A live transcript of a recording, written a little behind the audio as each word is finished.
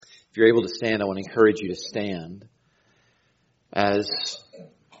If you're able to stand, I want to encourage you to stand as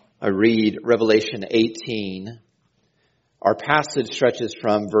I read Revelation 18. Our passage stretches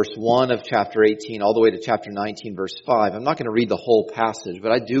from verse 1 of chapter 18 all the way to chapter 19, verse 5. I'm not going to read the whole passage,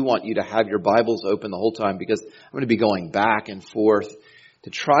 but I do want you to have your Bibles open the whole time because I'm going to be going back and forth to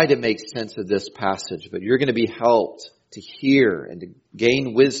try to make sense of this passage. But you're going to be helped to hear and to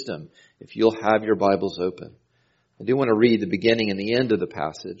gain wisdom if you'll have your Bibles open. I do want to read the beginning and the end of the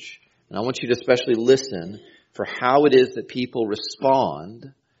passage, and I want you to especially listen for how it is that people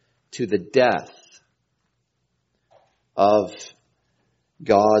respond to the death of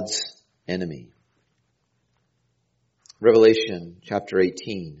God's enemy. Revelation chapter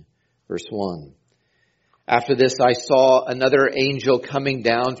 18, verse 1. After this I saw another angel coming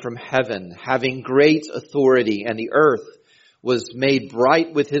down from heaven, having great authority, and the earth was made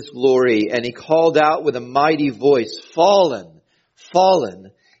bright with his glory, and he called out with a mighty voice, Fallen, fallen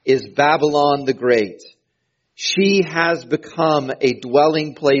is Babylon the Great. She has become a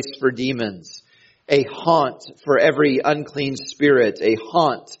dwelling place for demons, a haunt for every unclean spirit, a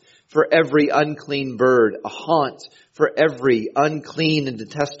haunt for every unclean bird, a haunt for every unclean and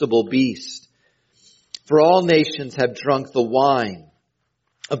detestable beast. For all nations have drunk the wine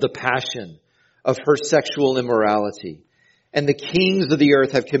of the passion of her sexual immorality. And the kings of the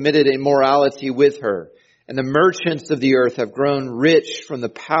earth have committed immorality with her. And the merchants of the earth have grown rich from the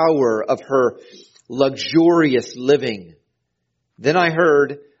power of her luxurious living. Then I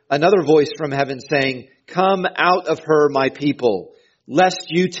heard another voice from heaven saying, Come out of her, my people, lest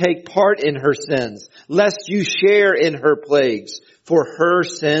you take part in her sins, lest you share in her plagues, for her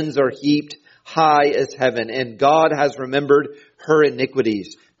sins are heaped high as heaven, and God has remembered her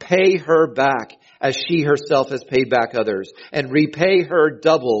iniquities. Pay her back as she herself has paid back others, and repay her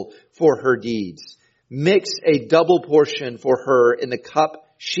double for her deeds. Mix a double portion for her in the cup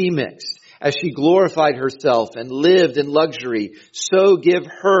she mixed, as she glorified herself and lived in luxury. So give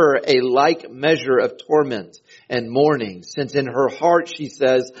her a like measure of torment and mourning, since in her heart she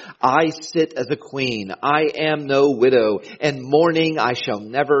says, I sit as a queen, I am no widow, and mourning I shall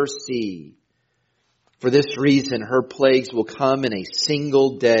never see. For this reason, her plagues will come in a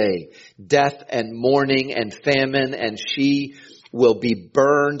single day, death and mourning and famine, and she will be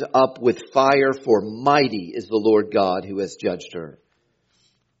burned up with fire, for mighty is the Lord God who has judged her.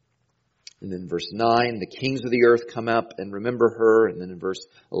 And then verse 9, the kings of the earth come up and remember her. And then in verse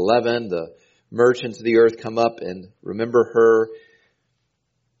 11, the merchants of the earth come up and remember her.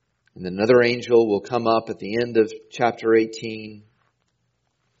 And then another angel will come up at the end of chapter 18.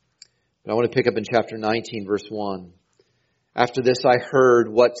 But I want to pick up in chapter 19, verse 1. After this I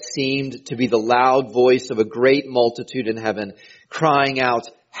heard what seemed to be the loud voice of a great multitude in heaven, crying out,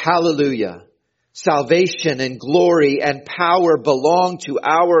 Hallelujah! Salvation and glory and power belong to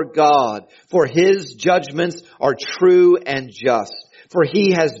our God, for his judgments are true and just. For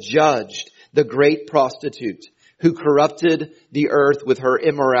he has judged the great prostitute who corrupted the earth with her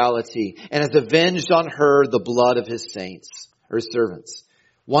immorality, and has avenged on her the blood of his saints, her servants.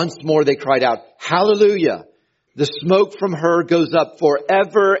 Once more they cried out, Hallelujah! The smoke from her goes up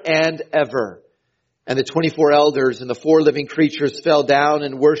forever and ever. And the 24 elders and the 4 living creatures fell down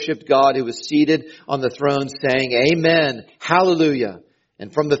and worshipped God who was seated on the throne, saying, Amen, Hallelujah.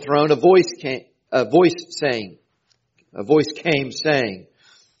 And from the throne a voice came saying,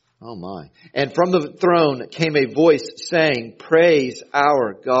 oh my. And from the throne came a voice saying, Praise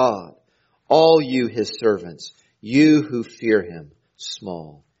our God, all you his servants, you who fear him,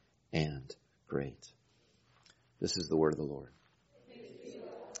 small and great. This is the word of the Lord.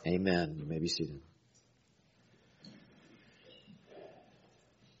 Amen. You may be seated.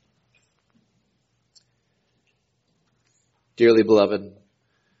 Dearly beloved,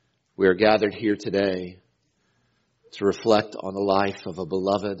 we are gathered here today to reflect on the life of a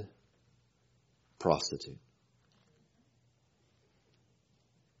beloved prostitute.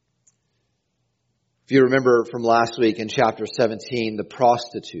 If you remember from last week in chapter 17, the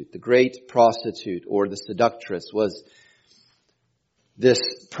prostitute, the great prostitute or the seductress, was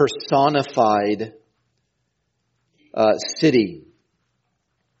this personified city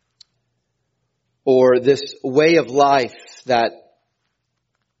or this way of life that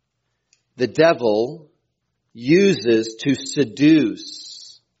the devil uses to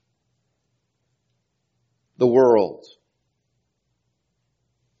seduce the world.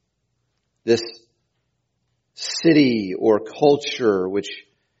 This city or culture which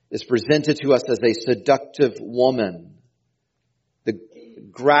is presented to us as a seductive woman. The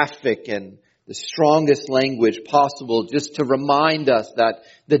graphic and the strongest language possible, just to remind us that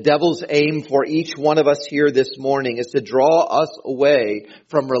the devil's aim for each one of us here this morning is to draw us away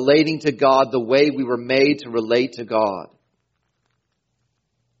from relating to God the way we were made to relate to God.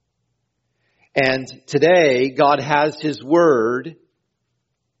 And today, God has His Word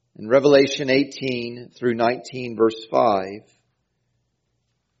in Revelation 18 through 19, verse 5.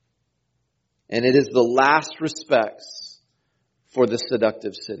 And it is the last respects for the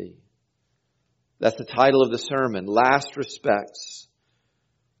seductive city. That's the title of the sermon, Last Respects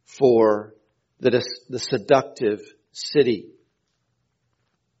for the seductive city.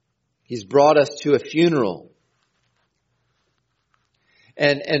 He's brought us to a funeral.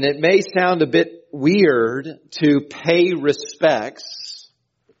 And it may sound a bit weird to pay respects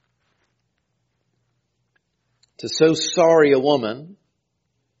to so sorry a woman.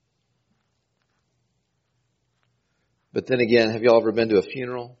 But then again, have you all ever been to a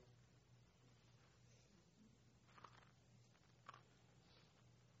funeral?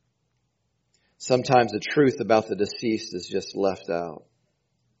 Sometimes the truth about the deceased is just left out.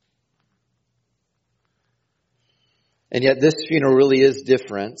 And yet this funeral really is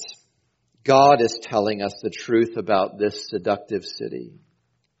different. God is telling us the truth about this seductive city.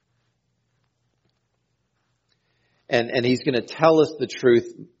 And He's going to tell us the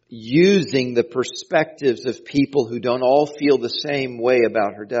truth using the perspectives of people who don't all feel the same way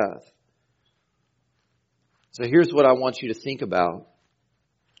about her death. So here's what I want you to think about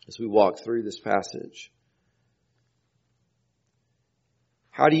as we walk through this passage.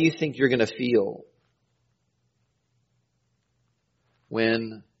 How do you think you're going to feel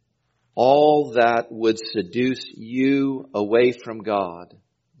when all that would seduce you away from God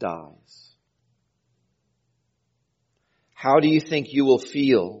dies? How do you think you will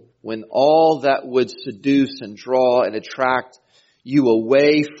feel when all that would seduce and draw and attract you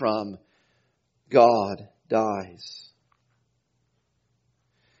away from God dies?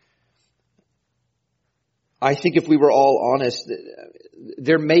 I think if we were all honest,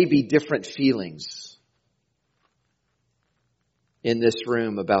 there may be different feelings in this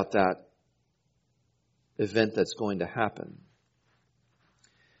room about that event that's going to happen.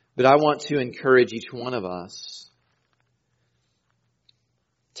 But I want to encourage each one of us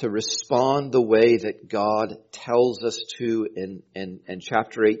to respond the way that God tells us to in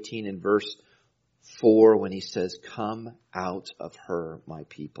chapter 18 and verse 4 when He says, "Come out of her, my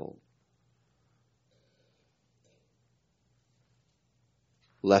people,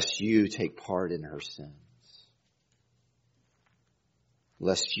 lest you take part in her sins,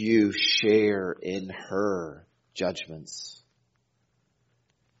 lest you share in her judgments."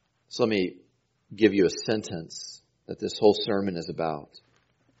 So let me give you a sentence that this whole sermon is about.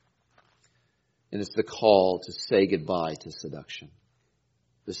 And it's the call to say goodbye to seduction.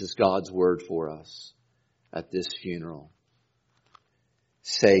 This is God's word for us at this funeral.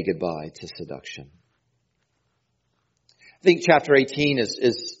 Say goodbye to seduction. I think chapter 18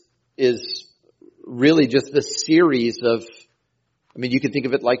 is really just this series of, you could think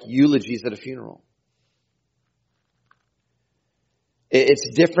of it like eulogies at a funeral. It's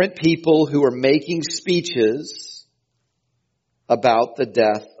different people who are making speeches about the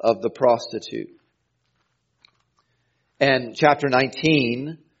death of the prostitute. And chapter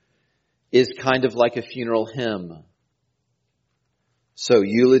 19 is kind of like a funeral hymn. So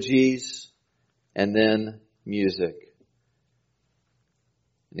eulogies and then music.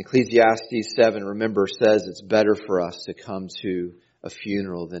 And Ecclesiastes 7, remember, says it's better for us to come to a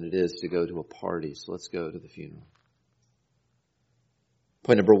funeral than it is to go to a party. So let's go to the funeral.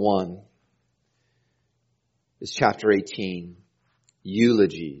 Point number 1 is chapter 18,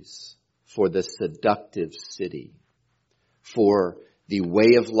 eulogies for the seductive city, for the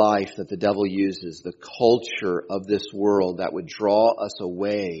way of life that the devil uses, the culture of this world that would draw us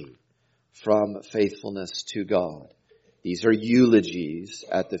away from faithfulness to God. These are eulogies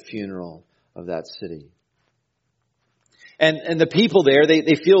at the funeral of that city. And the people there,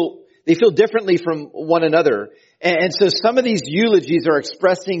 they feel differently from one another. And so some of these eulogies are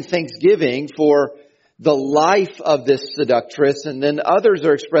expressing thanksgiving for the life of this seductress, and then others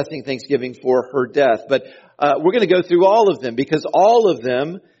are expressing thanksgiving for her death. But we're going to go through all of them because all of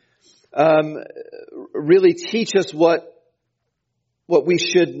them really teach us what we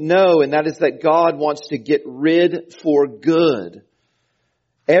should know, and that is that God wants to get rid for good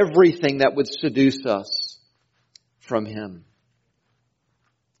everything that would seduce us from Him.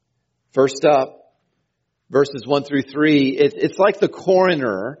 First up, verses 1 through 3, it's like the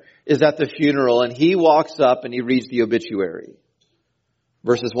coroner is at the funeral and he walks up and he reads the obituary.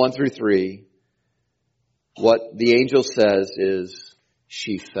 Verses 1 through 3, what the angel says is,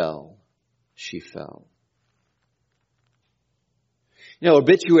 she fell. she fell.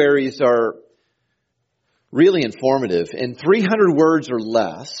 Obituaries are really informative. In 300 words or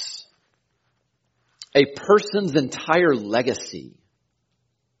less, a person's entire legacy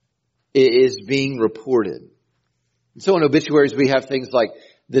is being reported. And so in obituaries, we have things like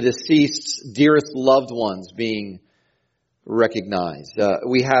the deceased's dearest loved ones being recognized.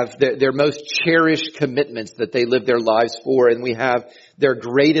 We have their most cherished commitments that they live their lives for, and we have their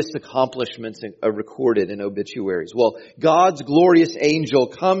greatest accomplishments recorded in obituaries. Well, God's glorious angel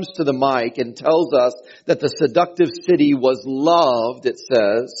comes to the mic and tells us that the seductive city was loved, it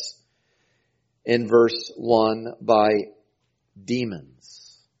says in verse 1, by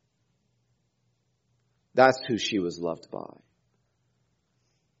demons. That's who she was loved by.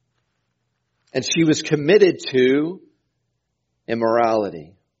 And she was committed to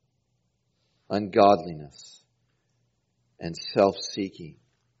immorality, ungodliness, and self-seeking.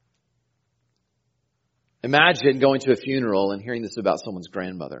 Imagine going to a funeral and hearing this about someone's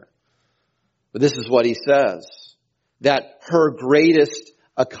grandmother. But this is what he says, that her greatest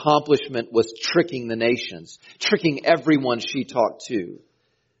accomplishment was tricking the nations, tricking everyone she talked to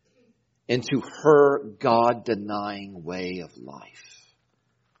into her God-denying way of life.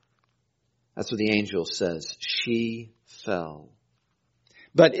 That's what the angel says. She fell.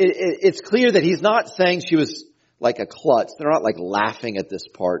 But it's clear that he's not saying she was like a klutz. They're not like laughing at this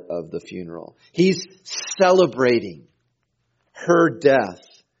part of the funeral. He's celebrating her death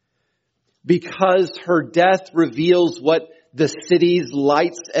because her death reveals what the city's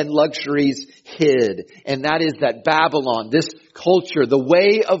lights and luxuries hid. And that is that Babylon, this culture, the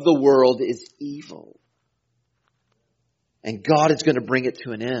way of the world is evil. And God is going to bring it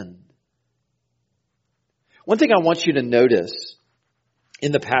to an end. One thing I want you to notice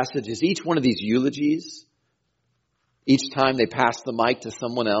in the passage is each one of these eulogies, each time they pass the mic to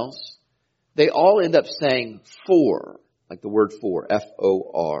someone else, they all end up saying for, like the word for,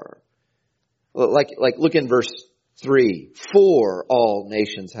 F-O-R. Like look in verse 3, for all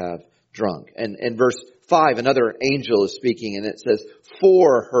nations have drunk. And in verse 5, another angel is speaking and it says,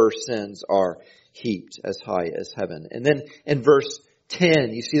 for her sins are heaped as high as heaven. And then in verse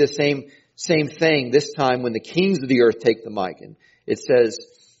 10, you see the same thing this time when the kings of the earth take the mic. And it says,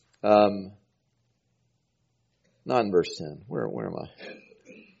 not in verse 10. Where am I?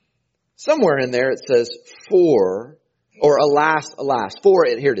 Somewhere in there it says, for, or alas, for,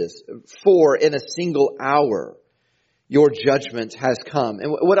 here it is. For in a single hour your judgment has come.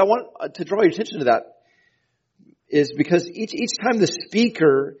 And what I want to draw your attention to that is because each time the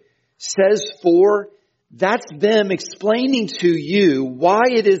speaker says for, that's them explaining to you why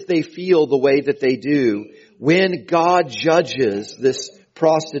it is they feel the way that they do when God judges this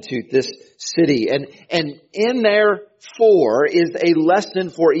prostitute, this city. And in there for is a lesson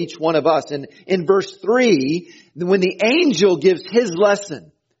for each one of us. And in verse 3, when the angel gives his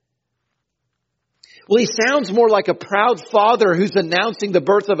lesson, well, he sounds more like a proud father who's announcing the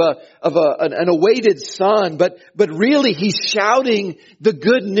birth of an awaited son, but really he's shouting the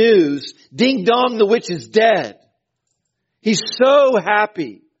good news. Ding dong, the witch is dead. He's so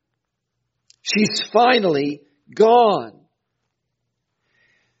happy. She's finally gone.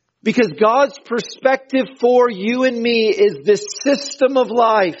 Because God's perspective for you and me is this system of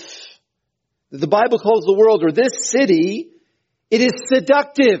life that the Bible calls the world, or this city. It is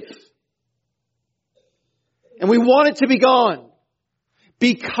seductive. And we want it to be gone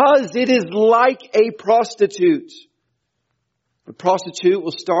because it is like a prostitute. A prostitute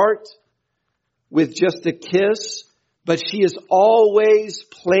will start with just a kiss, but she is always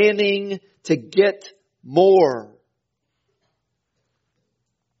planning to get more.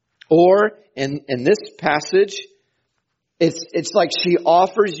 Or in this passage, it's like she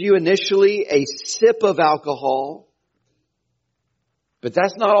offers you initially a sip of alcohol, but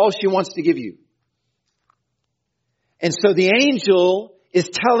that's not all she wants to give you. And so the angel is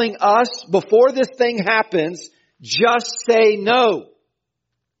telling us before this thing happens, just say no.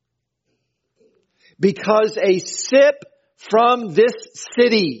 Because a sip from this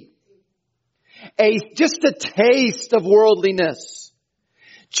city, just a taste of worldliness,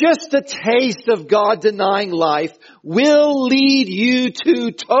 just a taste of God-denying life will lead you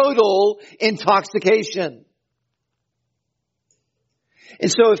to total intoxication.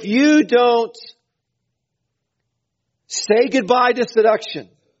 And so if you don't say goodbye to seduction,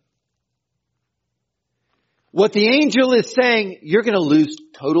 what the angel is saying, you're going to lose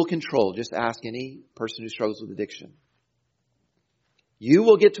total control. Just ask any person who struggles with addiction. You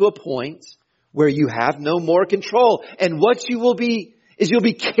will get to a point where you have no more control. And what you will be is you'll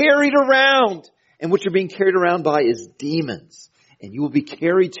be carried around. And what you're being carried around by is demons and you will be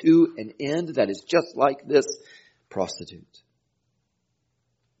carried to an end that is just like this prostitute.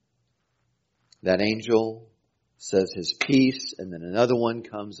 That angel says his peace, and then another one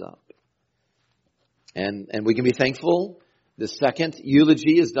comes up. And we can be thankful. The second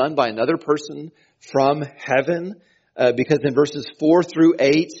eulogy is done by another person from heaven, because in verses 4 through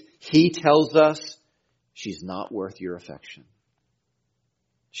 8, he tells us she's not worth your affection.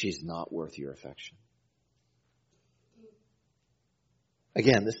 She's not worth your affection.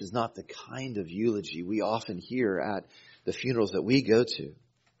 Again, this is not the kind of eulogy we often hear at the funerals that we go to.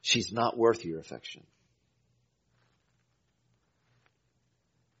 She's not worth your affection.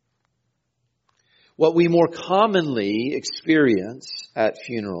 What we more commonly experience at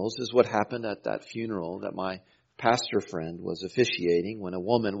funerals is what happened at that funeral that my pastor friend was officiating, when a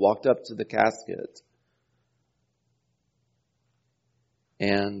woman walked up to the casket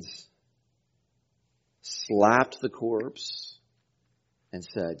and slapped the corpse and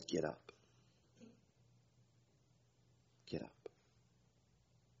said, "Get up. Get up.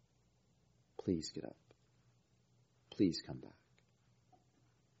 Please get up. Please come back.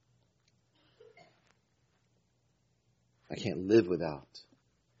 I can't live without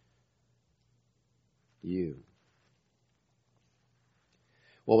you."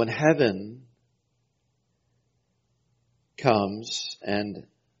 Well, when heaven comes and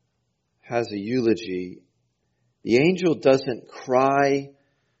has a eulogy, the angel doesn't cry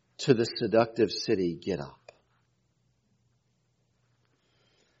to the seductive city, "Get up."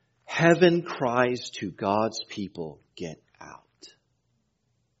 Heaven cries to God's people, "Get out.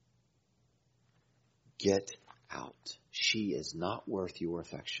 Get out. She is not worth your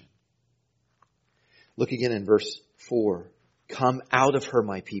affection." Look again in verse 4. "Come out of her,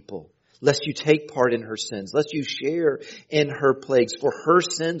 my people, lest you take part in her sins, lest you share in her plagues. For her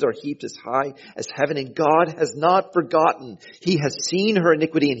sins are heaped as high as heaven, and God has not forgotten. He has seen her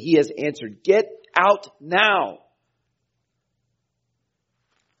iniquity, and he has answered. Get out now."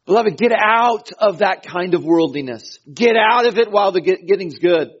 Beloved, get out of that kind of worldliness. Get out of it while the getting's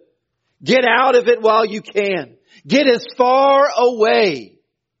good. Get out of it while you can. Get as far away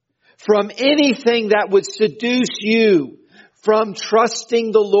from anything that would seduce you from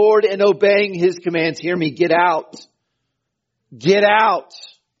trusting the Lord and obeying His commands. Hear me, get out. Get out.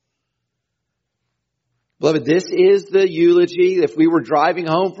 Beloved, this is the eulogy. If we were driving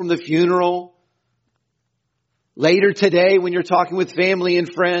home from the funeral, later today when you're talking with family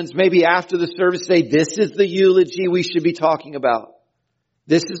and friends, maybe after the service, say, this is the eulogy we should be talking about.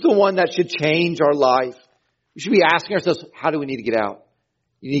 This is the one that should change our life. We should be asking ourselves, how do we need to get out?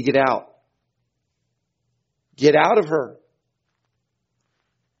 You need to get out. Get out of her.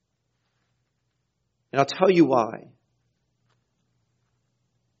 And I'll tell you why.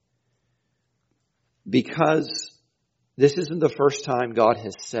 Because this isn't the first time God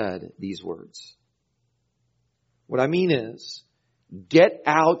has said these words. What I mean is, get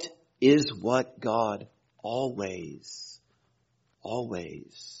out is what God always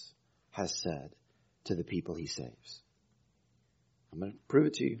has said to the people He saves. I'm going to prove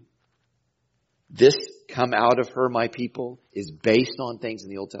it to you. This "come out of her, my people" is based on things in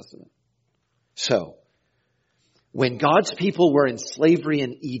the Old Testament. So, when God's people were in slavery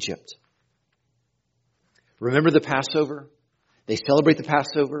in Egypt, remember the Passover? They celebrate the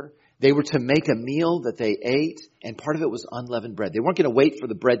Passover. They were to make a meal that they ate, and part of it was unleavened bread. They weren't going to wait for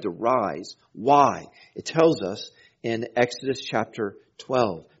the bread to rise. Why? It tells us in Exodus chapter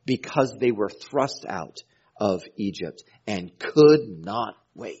 12, because they were thrust out of Egypt and could not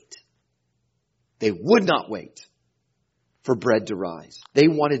wait. They would not wait for bread to rise. They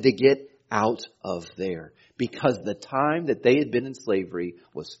wanted to get out of there because the time that they had been in slavery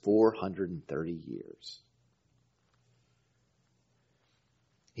was 430 years.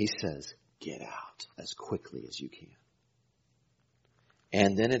 He says, get out as quickly as you can.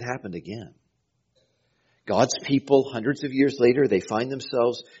 And then it happened again. God's people, hundreds of years later, they find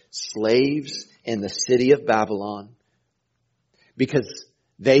themselves slaves in the city of Babylon because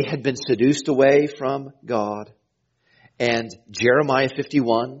they had been seduced away from God. And Jeremiah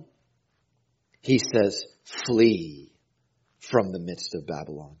 51, he says, flee from the midst of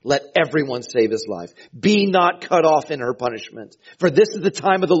Babylon. Let everyone save his life. Be not cut off in her punishment. For this is the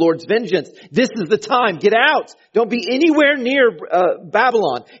time of the Lord's vengeance. This is the time. Get out. Don't be anywhere near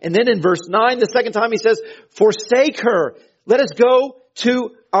Babylon. And then in verse 9, the second time he says, forsake her. Let us go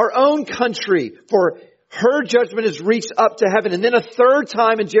to our own country, for her judgment has reached up to heaven. And then a third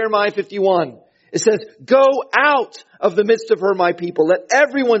time in Jeremiah 51, it says, go out of the midst of her, my people. Let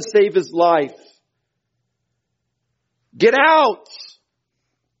everyone save his life. Get out.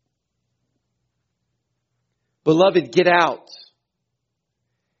 Beloved, get out.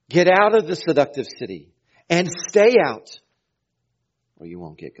 Get out of the seductive city and stay out, or you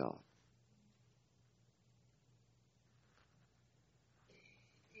won't get God.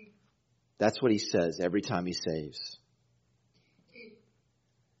 That's what he says every time he saves.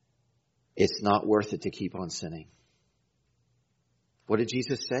 It's not worth it to keep on sinning. What did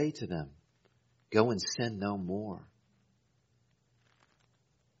Jesus say to them? Go and sin no more.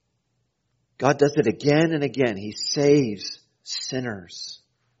 God does it again and again. He saves sinners.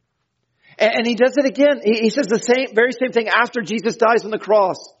 And he does it again. He says the very same thing after Jesus dies on the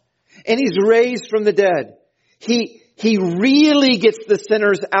cross. And he's raised from the dead. He really gets the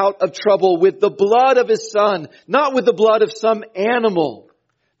sinners out of trouble with the blood of his Son, not with the blood of some animal,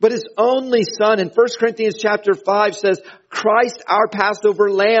 but his only Son. In 1 Corinthians chapter 5 says, Christ, our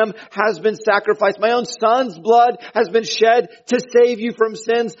Passover lamb, has been sacrificed. My own Son's blood has been shed to save you from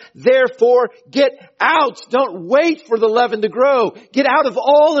sins. Therefore, get out. Don't wait for the leaven to grow. Get out of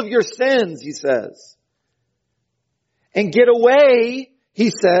all of your sins, he says. And get away, he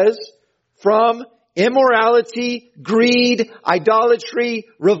says, from immorality, greed, idolatry,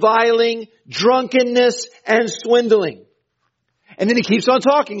 reviling, drunkenness, and swindling. And then he keeps on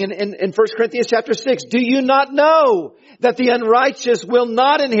talking in 1 Corinthians chapter 6. Do you not know that the unrighteous will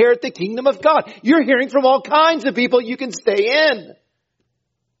not inherit the kingdom of God? You're hearing from all kinds of people you can stay in.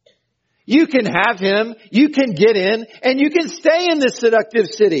 You can have him, you can get in, and you can stay in this seductive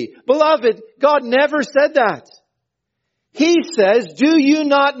city. Beloved, God never said that. He says, do you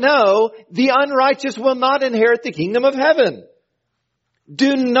not know the unrighteous will not inherit the kingdom of heaven?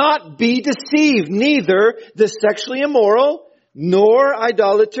 Do not be deceived. Neither the sexually immoral, nor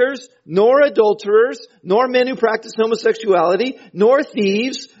idolaters, nor adulterers, nor men who practice homosexuality, nor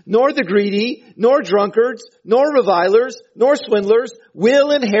thieves, nor the greedy, nor drunkards, nor revilers, nor swindlers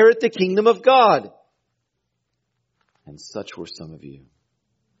will inherit the kingdom of God. And such were some of you.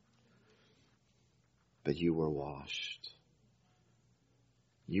 But you were washed.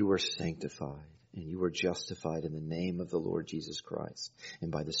 You were sanctified. And you were justified in the name of the Lord Jesus Christ and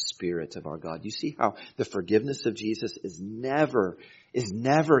by the Spirit of our God. You see how the forgiveness of Jesus is never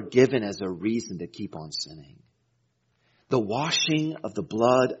given as a reason to keep on sinning. The washing of the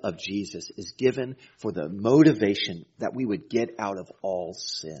blood of Jesus is given for the motivation that we would get out of all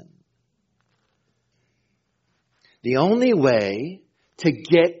sin. The only way to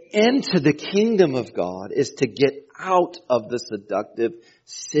get into the kingdom of God is to get out of the seductive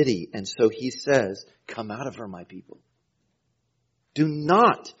city. And so he says, come out of her, my people. Do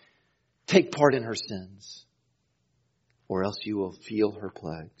not take part in her sins, or else you will feel her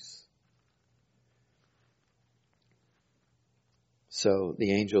plagues. So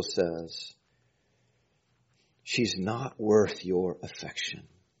the angel says, she's not worth your affection.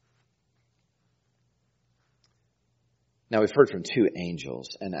 Now we've heard from two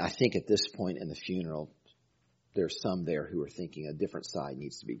angels, and I think at this point in the funeral, there's some there who are thinking a different side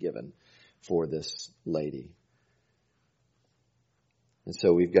needs to be given for this lady. And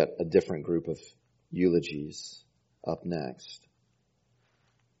so we've got a different group of eulogies up next.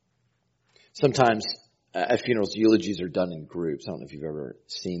 Sometimes at funerals, eulogies are done in groups. I don't know if you've ever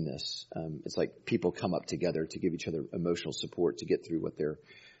seen this. It's like people come up together to give each other emotional support to get through what they're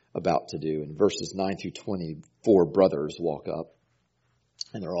about to do. In verses 9 through 20, 4 brothers walk up,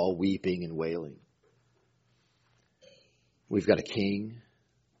 and they're all weeping and wailing. We've got a king,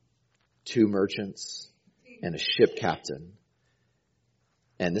 2 merchants, and a ship captain.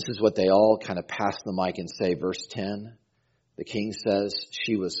 And this is what they all kind of pass the mic and say. Verse 10, the king says,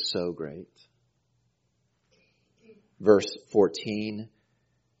 she was so great. Verse 14,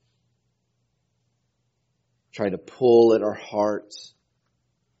 try to pull at our hearts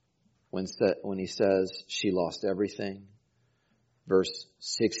when he says she lost everything. Verse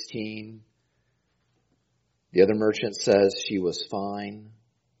 16, the other merchant says she was fine.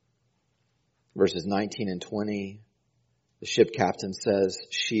 Verses 19 and 20, the ship captain says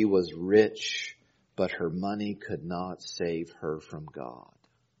she was rich, but her money could not save her from God.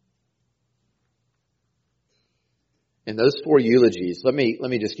 In those 4 eulogies, let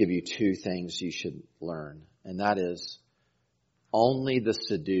me just give you 2 things you should learn. And that is, only the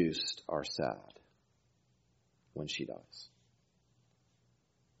seduced are sad when she dies.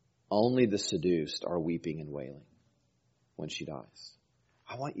 Only the seduced are weeping and wailing when she dies.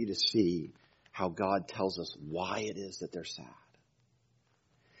 I want you to see how God tells us why it is that they're sad.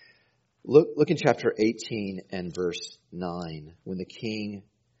 Look in chapter 18 and verse 9. When the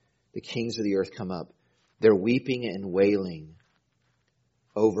kings of the earth come up, they're weeping and wailing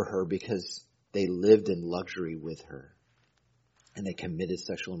over her because they lived in luxury with her and they committed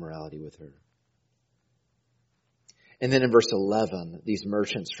sexual immorality with her. And then in verse 11, these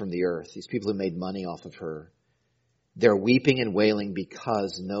merchants from the earth, these people who made money off of her, they're weeping and wailing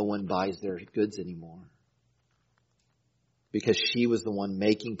because no one buys their goods anymore. Because she was the one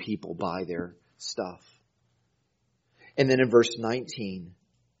making people buy their stuff. And then in verse 19,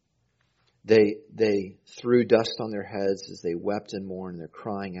 they threw dust on their heads as they wept and mourned. They're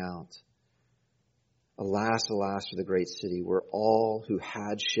crying out, alas, alas for the great city where all who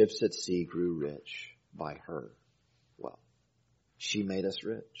had ships at sea grew rich by her. Well, she made us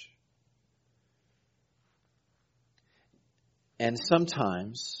rich. And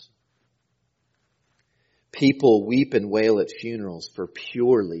sometimes people weep and wail at funerals for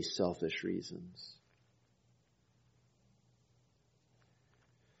purely selfish reasons.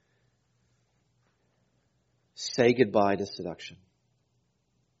 Say goodbye to seduction.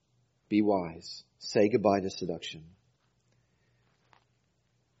 Be wise. Say goodbye to seduction.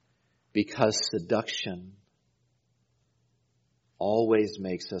 Because seduction always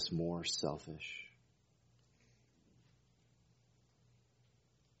makes us more selfish.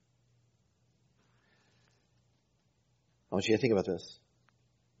 I want you to think about this.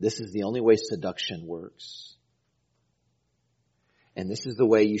 This is the only way seduction works. And this is the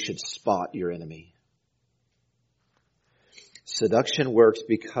way you should spot your enemy. Seduction works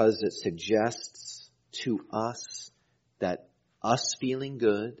because it suggests to us that us feeling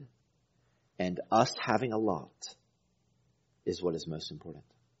good and us having a lot is what is most important.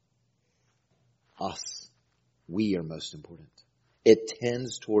 Us. We are most important. It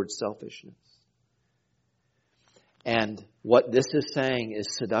tends towards selfishness. And what this is saying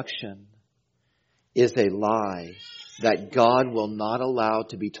is seduction is a lie that God will not allow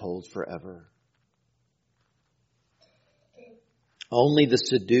to be told forever. Only the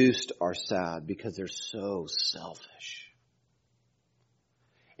seduced are sad because they're so selfish.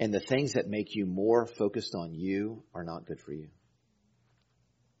 And the things that make you more focused on you are not good for you.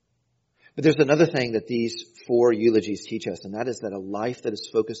 But there's another thing that these 4 eulogies teach us, and that is that a life that is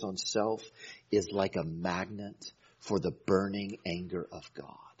focused on self is like a magnet for the burning anger of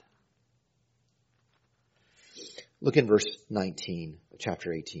God. Look in verse 19 of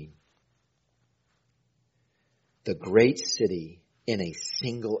chapter 18. The great city in a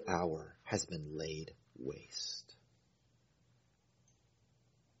single hour has been laid waste.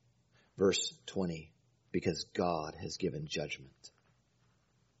 Verse 20, because God has given judgment.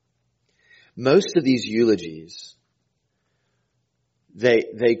 Most of these eulogies,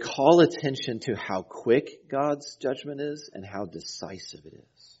 they call attention to how quick God's judgment is and how decisive it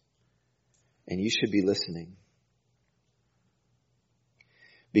is. And you should be listening.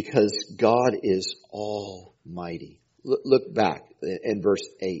 Because God is almighty. Look back in verse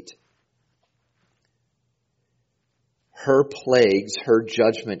 8. Her plagues, her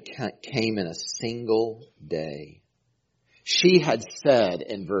judgment came in a single day. She had said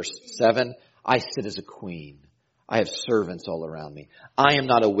in verse 7, I sit as a queen. I have servants all around me. I am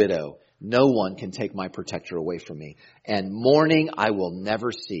not a widow. No one can take my protector away from me. And mourning I will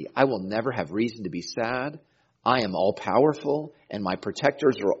never see. I will never have reason to be sad. I am all powerful and my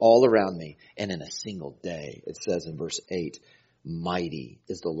protectors are all around me. And in a single day, it says in verse 8, mighty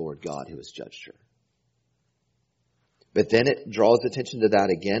is the Lord God who has judged her. But then it draws attention to that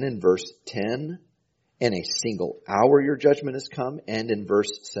again in verse 10. In a single hour your judgment has come. And in verse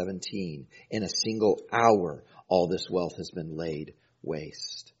 17, in a single hour all this wealth has been laid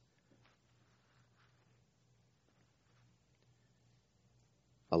waste.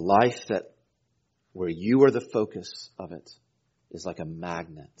 A life that where you are the focus of it is like a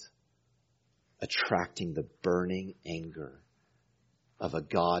magnet attracting the burning anger of a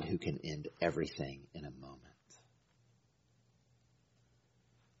God who can end everything in a moment.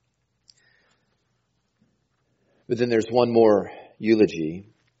 But then there's one more eulogy,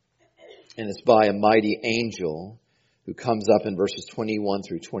 and it's by a mighty angel who comes up in verses 21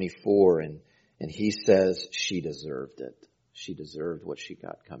 through 24, and he says she deserved it. She deserved what she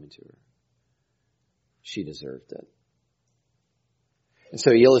got coming to her. She deserved it. And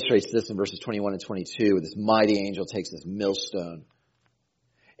so he illustrates this in verses 21 and 22. This mighty angel takes this millstone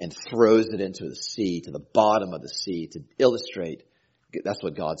and throws it into the sea, to the bottom of the sea, to illustrate that's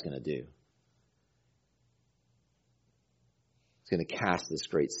what God's going to do. He's going to cast this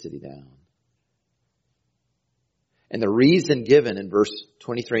great city down. And the reason given in verse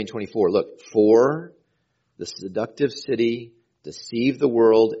 23 and 24, look, for the seductive city deceived the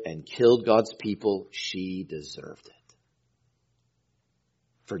world and killed God's people, she deserved it.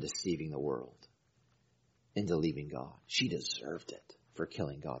 For deceiving the world into leaving God. She deserved it for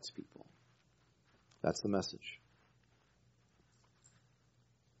killing God's people. That's the message.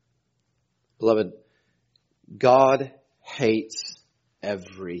 Beloved, God hates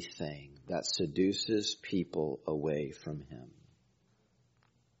everything that seduces people away from Him.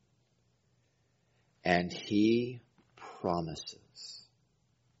 And He promises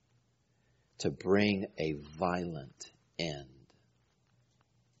to bring a violent end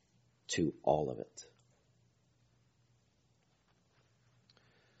to all of it.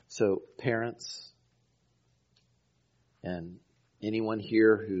 So parents and anyone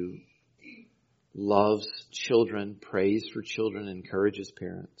here who loves children, prays for children, encourages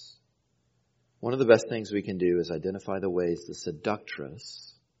parents, one of the best things we can do is identify the ways the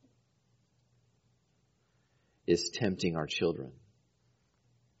seductress is tempting our children.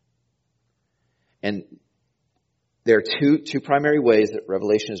 And there are two primary ways that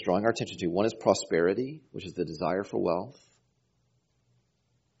Revelation is drawing our attention to. One is prosperity, which is the desire for wealth.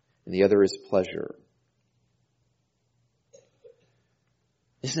 And the other is pleasure.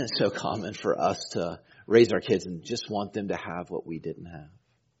 Isn't it so common for us to raise our kids and just want them to have what we didn't have?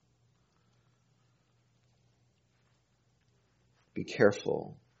 Be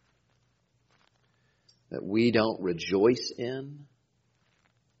careful that we don't rejoice in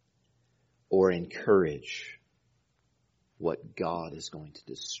or encourage what God is going to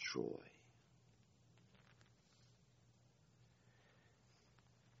destroy.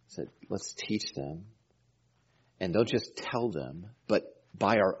 So let's teach them, and don't just tell them, but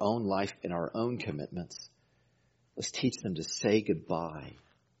by our own life and our own commitments, let's teach them to say goodbye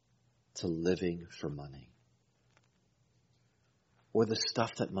to living for money or the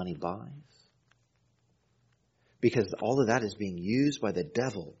stuff that money buys. Because all of that is being used by the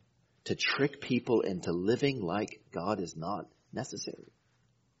devil to trick people into living like God is not necessary.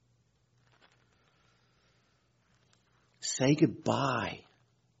 Say goodbye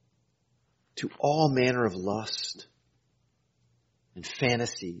to all manner of lust and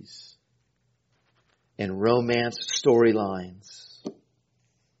fantasies and romance storylines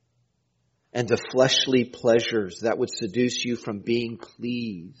and the fleshly pleasures that would seduce you from being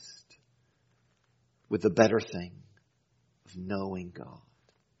pleased with the better thing of knowing God.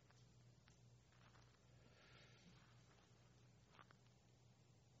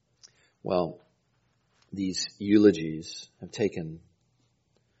 Well, these eulogies have taken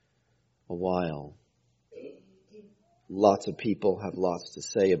a while. Lots of people have lots to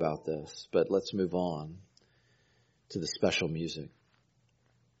say about this, but let's move on to the special music.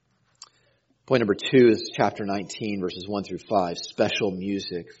 Point number 2 is chapter 19, verses 1 through 5. Special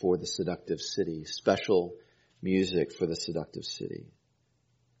music for the seductive city. Special music for the seductive city.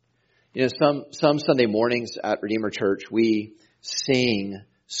 You know, some Sunday mornings at Redeemer Church, we sing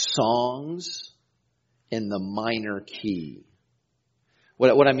songs in the minor key.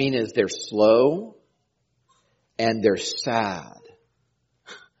 What I mean is they're slow and they're sad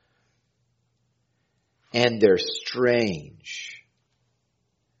and they're strange.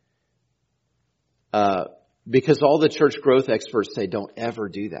 Because all the church growth experts say don't ever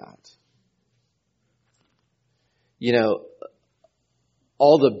do that. You know,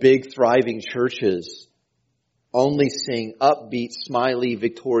 all the big thriving churches only sing upbeat, smiley,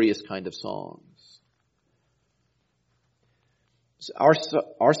 victorious kind of songs.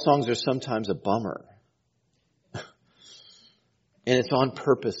 Our songs are sometimes a bummer. And it's on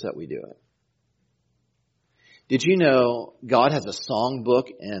purpose that we do it. Did you know God has a song book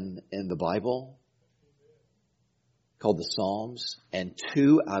in the Bible called the Psalms? And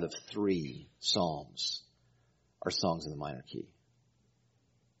 2 out of 3 Psalms are songs in the minor key.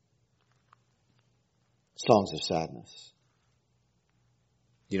 Songs of sadness.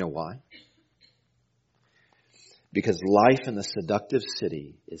 Do you know why? Because life in the seductive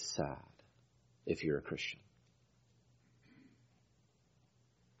city is sad if you're a Christian.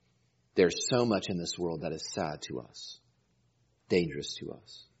 There's so much in this world that is sad to us, dangerous to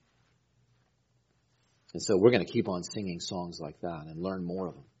us. And so we're going to keep on singing songs like that and learn more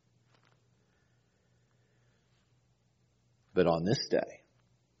of them. But on this day,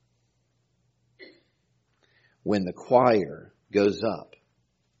 when the choir goes up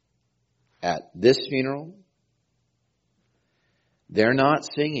at this funeral, they're not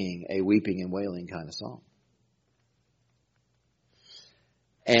singing a weeping and wailing kind of song.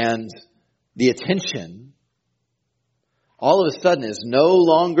 And the attention, all of a sudden, is no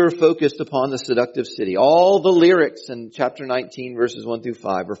longer focused upon the seductive city. All the lyrics in chapter 19, verses 1 through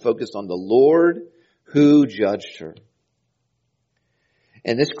 5 are focused on the Lord who judged her.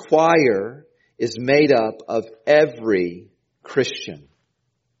 And this choir is made up of every Christian.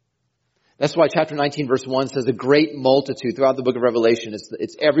 That's why chapter 19, verse 1 says a great multitude. Throughout the book of Revelation,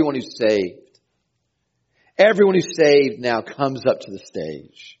 it's everyone who's saved. Everyone who's saved now comes up to the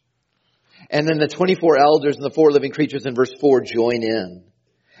stage. And then the 24 elders and the 4 living creatures in verse 4 join in.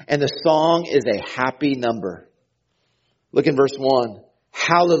 And the song is a happy number. Look in verse 1.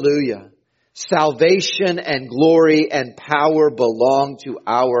 Hallelujah. Salvation and glory and power belong to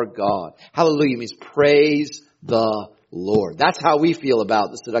our God. Hallelujah means praise the Lord. That's how we feel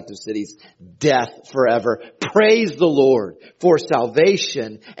about the seductive city's death forever. Praise the Lord, for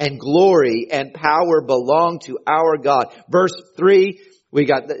salvation and glory and power belong to our God. Verse 3,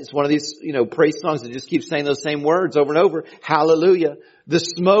 it's one of these, praise songs that just keep saying those same words over and over. Hallelujah. The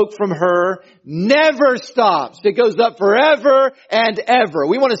smoke from her never stops. It goes up forever and ever.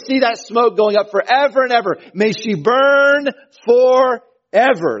 We want to see that smoke going up forever and ever. May she burn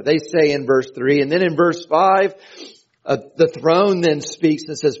forever, they say in verse 3. And then in verse 5, the throne then speaks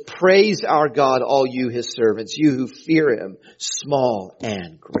and says, praise our God, all you his servants, you who fear him, small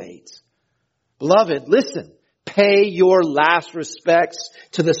and great. Beloved, listen. Pay your last respects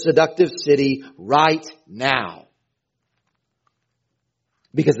to the seductive city right now.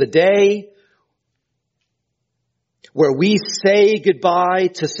 Because the day where we say goodbye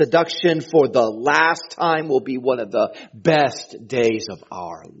to seduction for the last time will be one of the best days of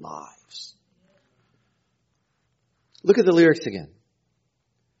our lives. Look at the lyrics again.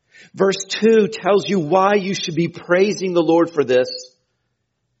 Verse 2 tells you why you should be praising the Lord for this.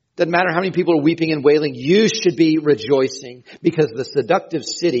 Doesn't matter how many people are weeping and wailing, you should be rejoicing because the seductive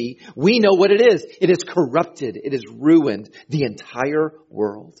city, we know what it is. It is corrupted. It has ruined the entire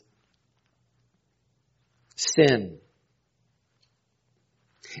world. Sin.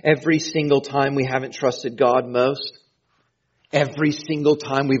 Every single time we haven't trusted God most, every single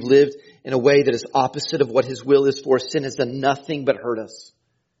time we've lived in a way that is opposite of what his will is for, sin has done nothing but hurt us.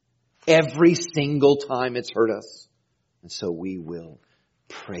 Every single time it's hurt us. And so we will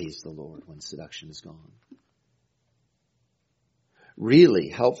praise the Lord when seduction is gone. Really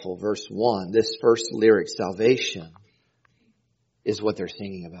helpful, verse 1, this first lyric, salvation, is what they're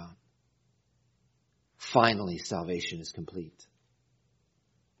singing about. Finally, salvation is complete.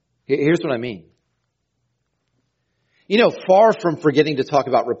 Here's what I mean. Far from forgetting to talk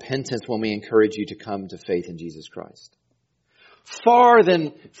about repentance when we encourage you to come to faith in Jesus Christ. Far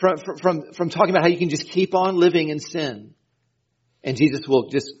than from talking about how you can just keep on living in sin. And Jesus will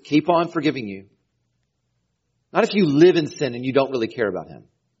just keep on forgiving you. Not if you live in sin and you don't really care about him.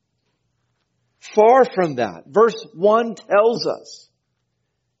 Far from that. Verse 1 tells us,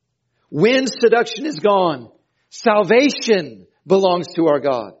 when seduction is gone, salvation belongs to our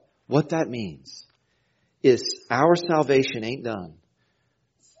God. What that means is our salvation ain't done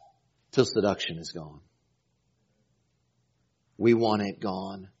till seduction is gone. We want it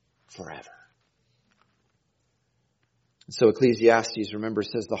gone forever. So Ecclesiastes, remember,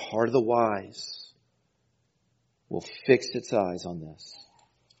 says the heart of the wise will fix its eyes on this.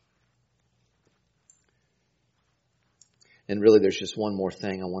 And really, there's just one more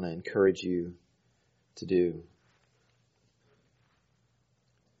thing I want to encourage you to do.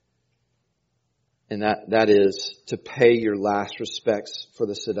 And that is to pay your last respects for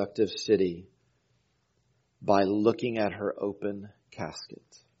the seductive city by looking at her open casket.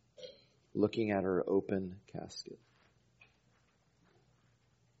 Looking at her open casket.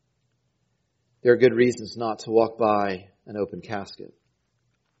 There are good reasons not to walk by an open casket.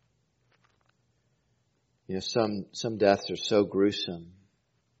 Some deaths are so gruesome.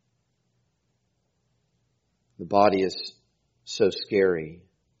 The body is so scary,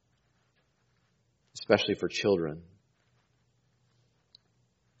 especially for children.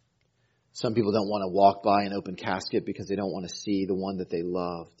 Some people don't want to walk by an open casket because they don't want to see the one that they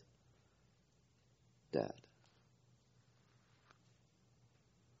loved dead.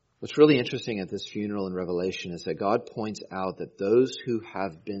 What's really interesting at this funeral in Revelation is that God points out that those who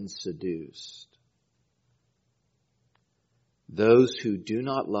have been seduced, those who do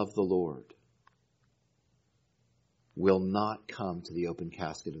not love the Lord, will not come to the open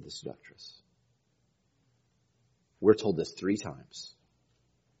casket of the seductress. We're told this 3 times.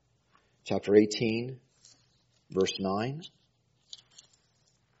 Chapter 18, verse 9.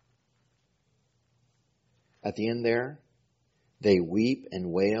 At the end there, they weep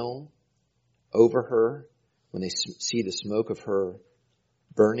and wail over her when they see the smoke of her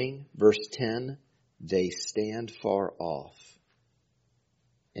burning. Verse 10, they stand far off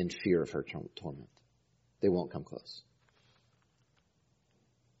in fear of her torment. They won't come close.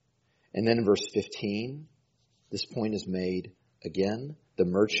 And then in verse 15, this point is made again. The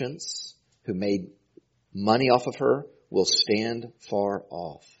merchants who made money off of her will stand far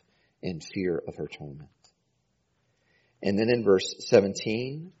off in fear of her torment. And then in verse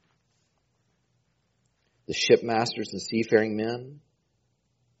 17, the shipmasters and seafaring men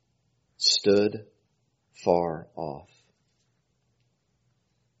stood far off.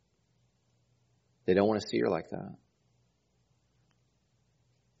 They don't want to see her like that.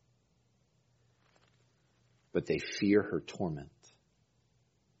 But they fear her torment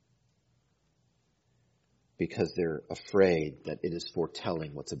because they're afraid that it is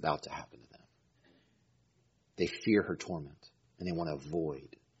foretelling what's about to happen to them. They fear her torment and they want to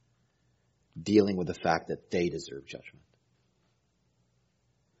avoid dealing with the fact that they deserve judgment.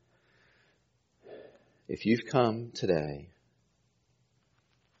 If you've come today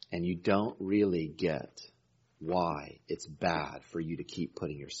and you don't really get why it's bad for you to keep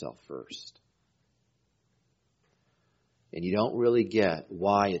putting yourself first, and you don't really get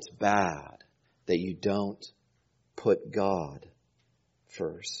why it's bad that you don't put God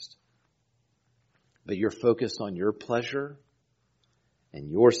first, but you're focused on your pleasure and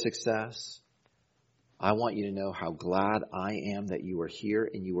your success, I want you to know how glad I am that you are here,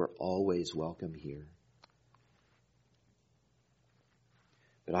 and you are always welcome here.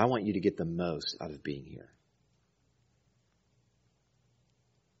 But I want you to get the most out of being here.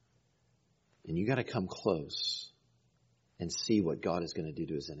 And you got to come close and see what God is going to do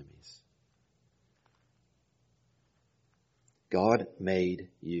to his enemies. God made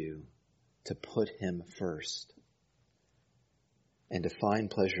you to put him first and to find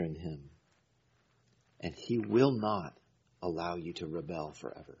pleasure in him. And he will not allow you to rebel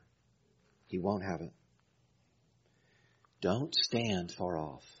forever. He won't have it. Don't stand far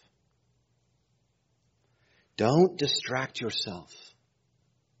off. Don't distract yourself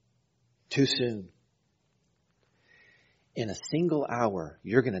too soon. In a single hour,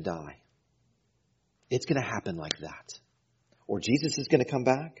 you're going to die. It's going to happen like that. Or Jesus is going to come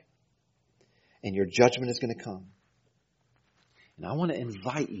back and your judgment is going to come. And I want to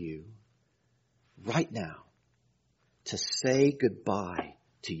invite you right now to say goodbye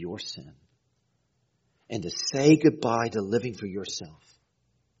to your sin and to say goodbye to living for yourself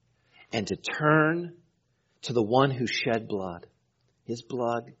and to turn to the one who shed blood. His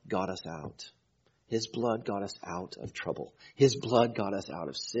blood got us out. His blood got us out of trouble. His blood got us out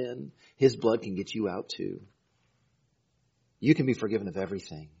of sin. His blood can get you out too. You can be forgiven of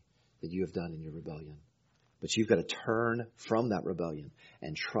everything that you have done in your rebellion. But you've got to turn from that rebellion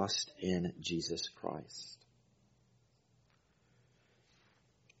and trust in Jesus Christ.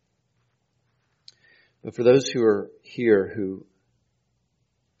 But for those who are here who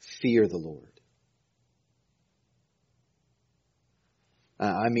fear the Lord,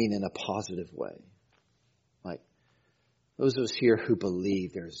 I mean in a positive way, like those of us here who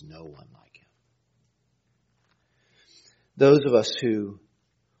believe there is no one like him. Those of us who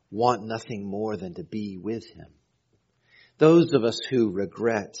want nothing more than to be with him. Those of us who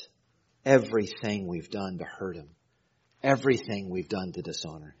regret everything we've done to hurt him, everything we've done to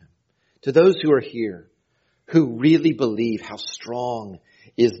dishonor him. To those who are here, who really believe how strong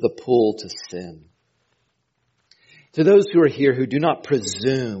is the pull to sin. To those who are here who do not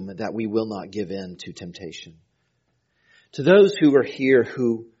presume that we will not give in to temptation. To those who are here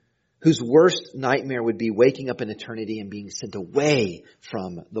whose worst nightmare would be waking up in eternity and being sent away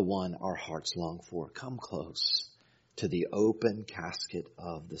from the one our hearts long for. Come close to the open casket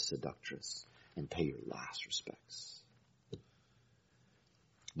of the seductress and pay your last respects.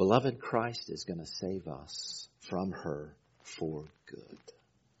 Beloved, Christ is going to save us from her for good.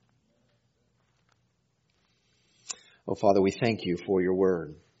 Oh, Father, we thank you for your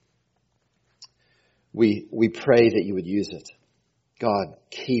word. We pray that you would use it. God,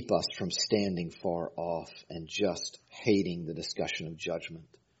 keep us from standing far off and just hating the discussion of judgment.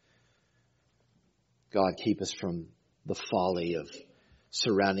 God, keep us from the folly of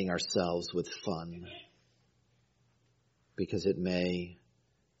surrounding ourselves with fun, because it may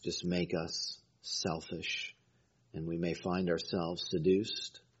just make us selfish and we may find ourselves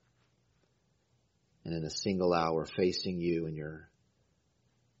seduced and in a single hour facing you and your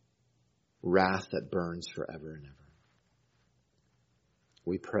wrath that burns forever and ever.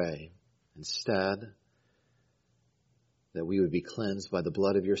 We pray instead that we would be cleansed by the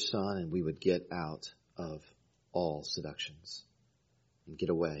blood of your Son and we would get out of all seductions and get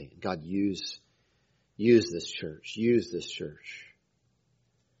away. God, use this church. Use this church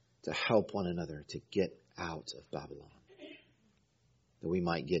to help one another to get out of Babylon, that we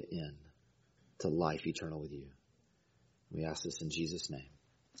might get in to life eternal with you. We ask this in Jesus' name.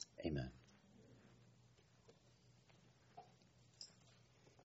 Amen.